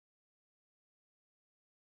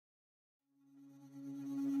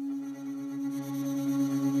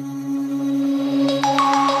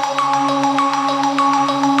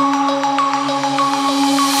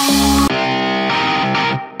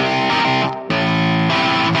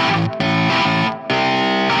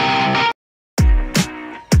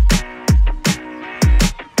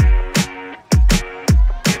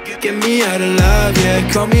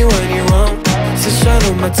better call me when you want. Still shine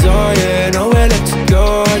on my door, yeah, nowhere let you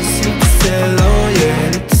go. I just need to stay alone, yeah,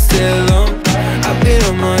 need to stay alone. I've been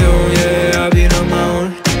on my own, yeah, I've been on my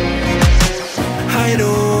own. I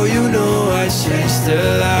know, you know I changed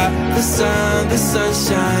a lot. The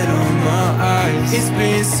sunshine on my eyes. It's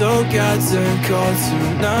been so goddamn cold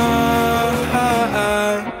tonight.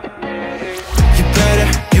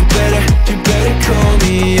 You better call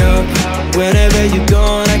me up. Whenever you're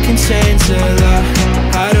gone, I can change a lot.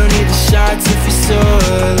 I don't need the shots if you're so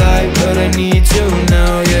alive, but I need you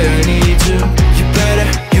now, yeah, I need you. You better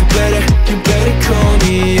call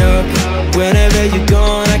me up. Whenever you're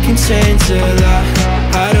gone, I can change a lot.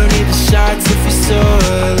 I don't need the shots if you're so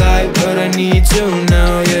alive, but I need you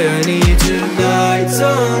now, yeah, I need you. I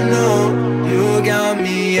don't know, you got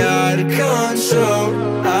me out of control.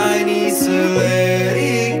 I need to let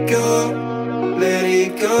it go. Let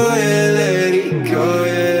it go, yeah, let it go,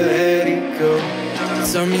 yeah, let it go.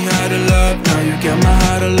 Tell me how to love, now you got my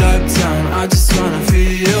heart all locked down. I just wanna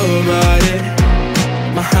feel your body.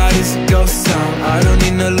 My heart is a ghost town. I don't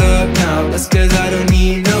need no love now, that's cause I don't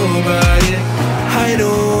need nobody. I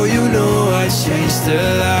know, you know I changed a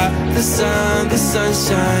lot. The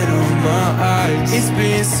sunshine on my eyes. It's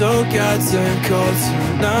been so goddamn cold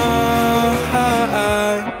tonight.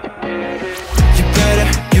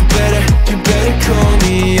 You better call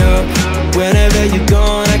me up. Whenever you're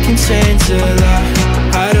gone, I can change a lot.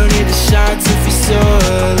 I don't need the shots if you're so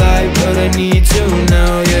alive, but I need you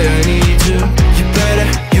now, yeah, I need you.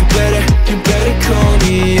 You better call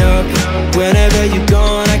me up. Whenever you're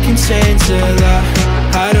gone, I can change a lot.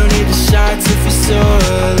 I don't need the shots if you're so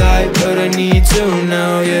alive, but I need you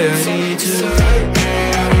now, yeah, I need you. I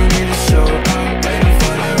don't need to show up, waiting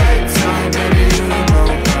for the right time. Baby, you don't know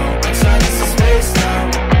now. I'm trying to space now.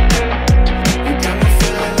 You got me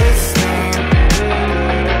feeling this now.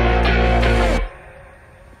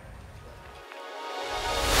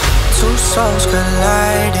 Two souls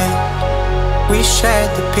colliding. We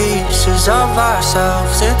shared the pieces of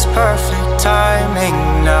ourselves. It's perfect timing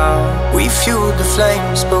now. We fueled the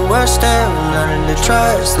flames, but we're still learning to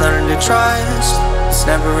trust, learning to trust. It's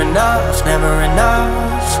never enough, never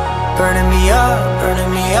enough. Burning me up,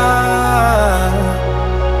 burning me up.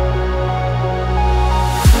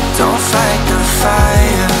 Don't fight the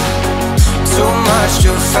fire. Too much,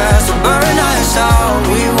 too fast will burn us out.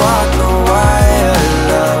 We walk the wire,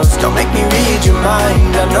 love. Don't make me read your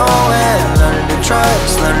mind, I know it. Learning to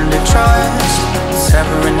trust, learning to trust. It's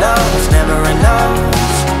never enough, never enough.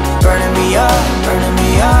 Burning me up, burning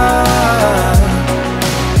me up.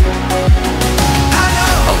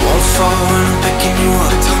 I won't fall when I'm picking you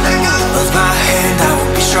up. With my hand, I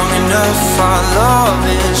won't be strong enough. Our love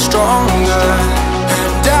is stronger,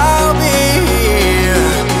 and I'll be here.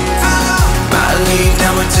 My lead,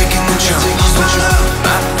 now we're taking the jump.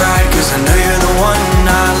 My pride, cause I know you're the one.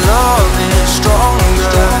 Our love is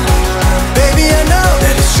stronger. Baby, I know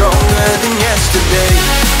that it's stronger than yesterday.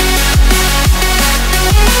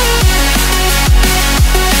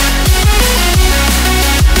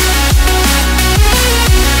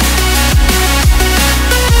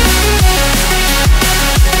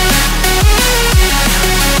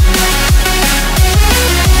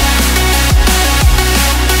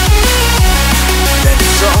 That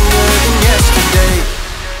it's stronger than yesterday.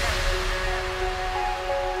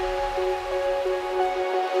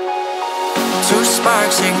 Two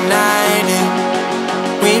sparks igniting.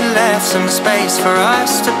 We left some space for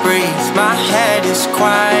us to breathe. My head is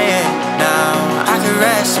quiet now. I can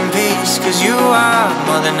rest in peace, cause you are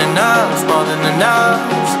more than enough, more than enough.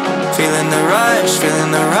 Feeling the rush,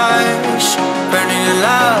 feeling the rush. Burning in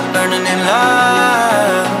love, burning in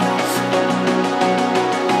love.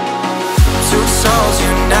 Two souls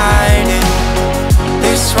united.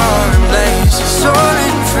 This roaring blaze is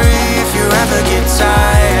soaring free. If you ever get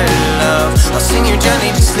tired, love, I'll sing you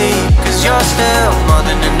gently to sleep, cause you're still more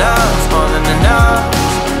than enough, more than enough.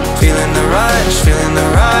 Feeling the rush, feeling the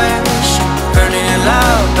rush. Burning in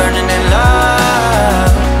love, burning in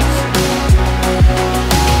love.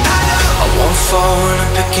 I won't fall when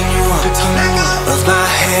I'm picking you up. With my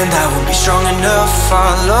hand, I won't be strong enough.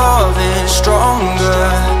 Our love is stronger,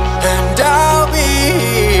 and I'll be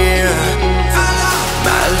here.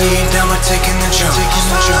 My lead, now we're taking the jump.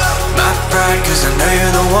 My pride, cause I know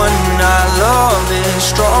you're the one. Our love is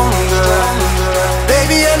stronger.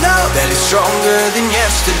 Baby, I know that it's stronger than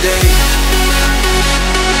yesterday.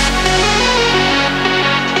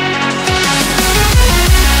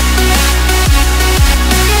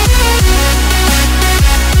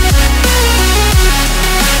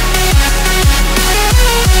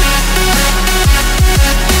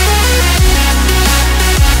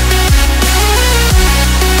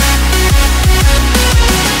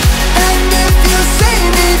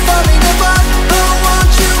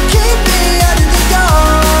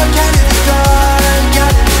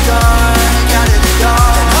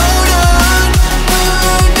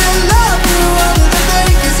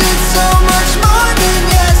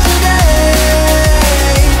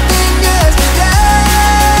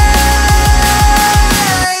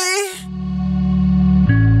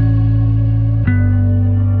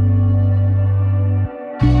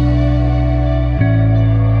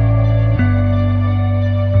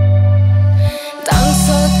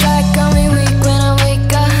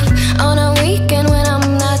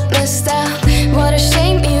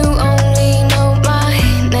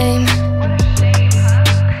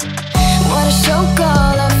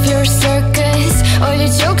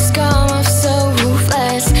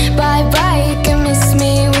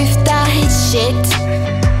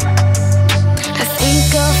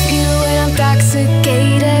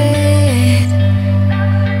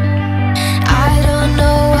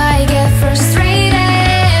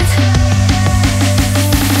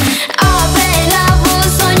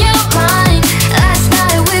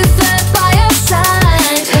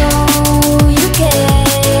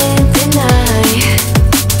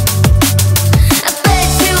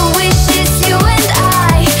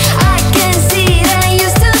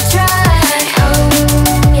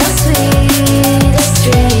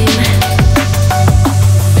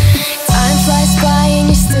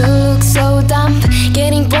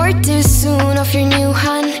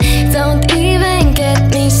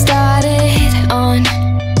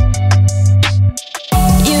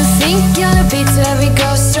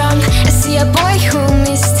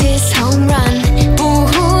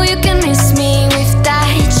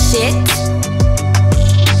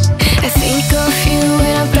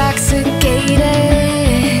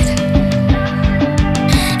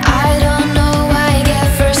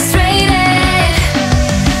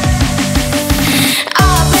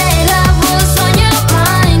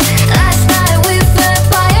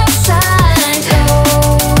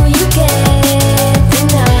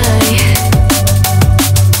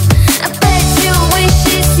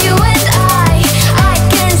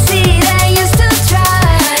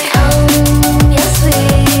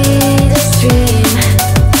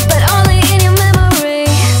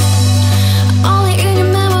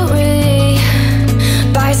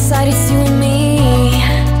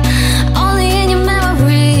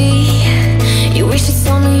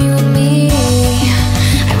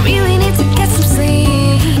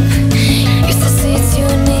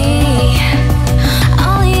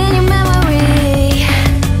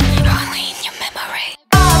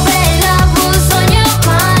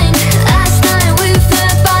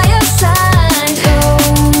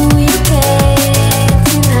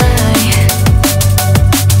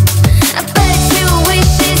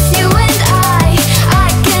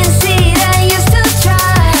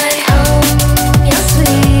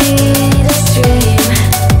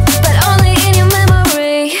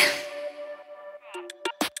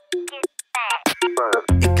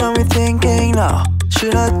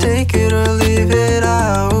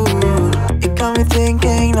 me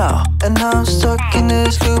thinking now, and now I'm stuck in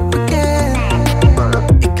this loop again.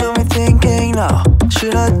 It got me thinking now,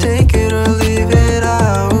 should I take it or leave it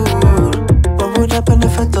out? What would happen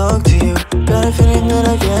if I talk to you? Got a feeling that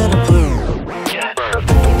I get a clue.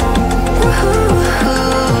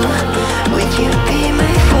 Would you be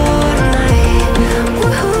my Fortnite?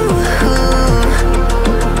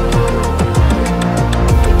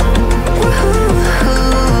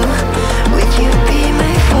 Would you be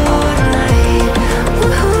my Fortnite?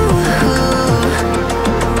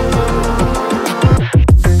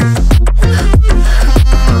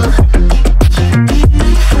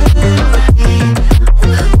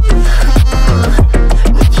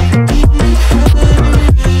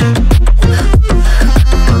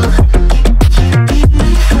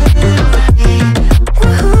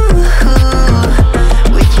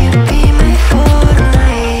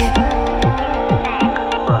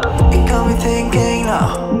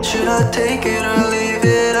 Should I take it or leave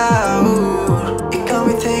it out? It got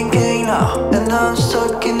me thinking now, and now I'm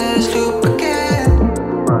stuck in this loop again.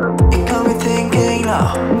 It got me thinking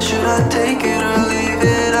now, should I take it or leave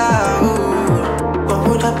it out? What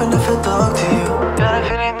would happen if I talk to you? Got a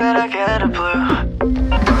feeling that I get a blue.